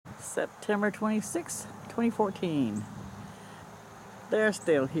September 26th, 2014. They're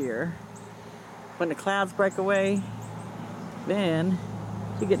still here. When the clouds break away, then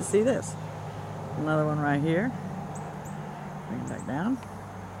you get to see this. Another one right here. Bring it back down.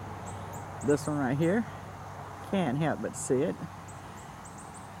 This one right here. Can't help but see it.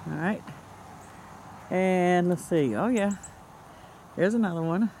 Alright. And let's see. Oh yeah. Here's another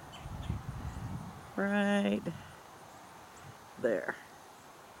one. Right there.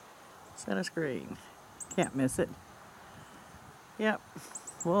 Center screen. Can't miss it. Yep.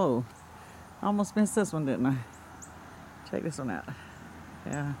 Whoa. Almost missed this one, didn't I? Check this one out.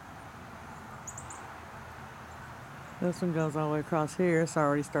 Yeah. This one goes all the way across here. It's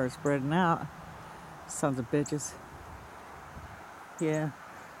already started spreading out. Sons of bitches. Yeah.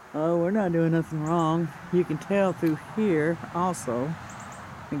 Oh, we're not doing nothing wrong. You can tell through here also.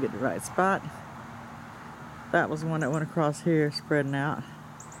 Let me get the right spot. That was one that went across here, spreading out.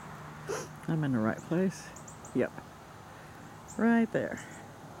 I'm in the right place. Yep. Right there.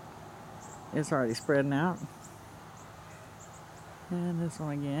 It's already spreading out. And this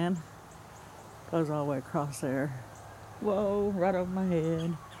one again goes all the way across there. Whoa, right over my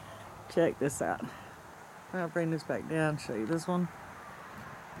head. Check this out. I'll bring this back down, show you this one.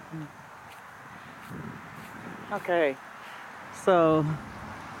 Okay, so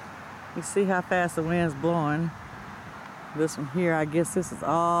you see how fast the wind's blowing. This one here, I guess this is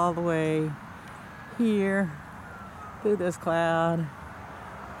all the way here through this cloud,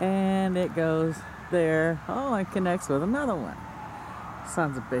 and it goes there. Oh, it connects with another one.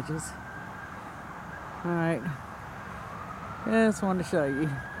 Sons of bitches. Alright, just wanted to show you.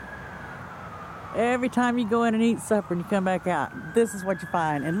 Every time you go in and eat supper and you come back out, this is what you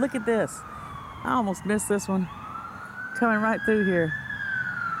find. And look at this. I almost missed this one. Coming right through here.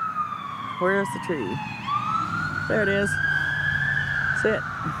 Where's the tree? There it is. That's it.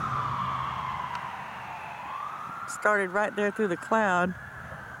 Started right there through the cloud.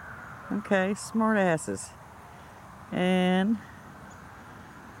 Okay, smart asses. And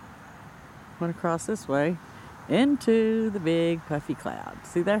went across this way into the big puffy cloud.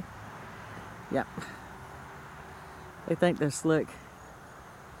 See there? Yep. They think they're slick,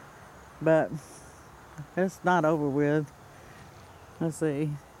 but it's not over with. Let's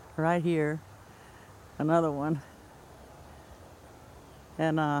see, right here, another one,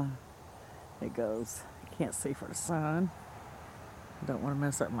 and it goes. I can't see for the sun. I don't want to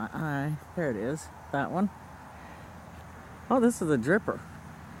mess up my eye. There it is. That one. Oh, this is a dripper.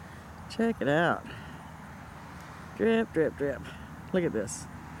 Check it out. Drip, drip, drip. Look at this.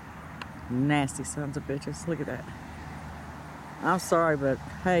 Nasty sons of bitches. Look at that. I'm sorry, but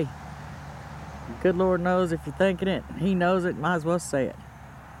hey, good Lord knows if you're thinking it. He knows it. Might as well say it.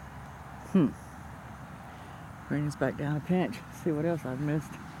 Bring this back down a pinch. See what else I've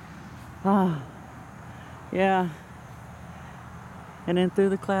missed. Ah, yeah. And then through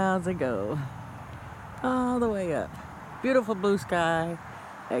the clouds they go. All the way up. Beautiful blue sky.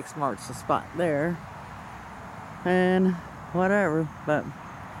 X marks the spot there. And whatever, but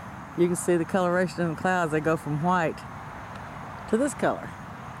you can see the coloration in the clouds. They go from white to this color.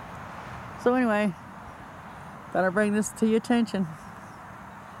 So anyway, thought I'd bring this to your attention.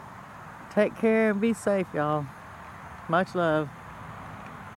 Take care and be safe, y'all. Much love.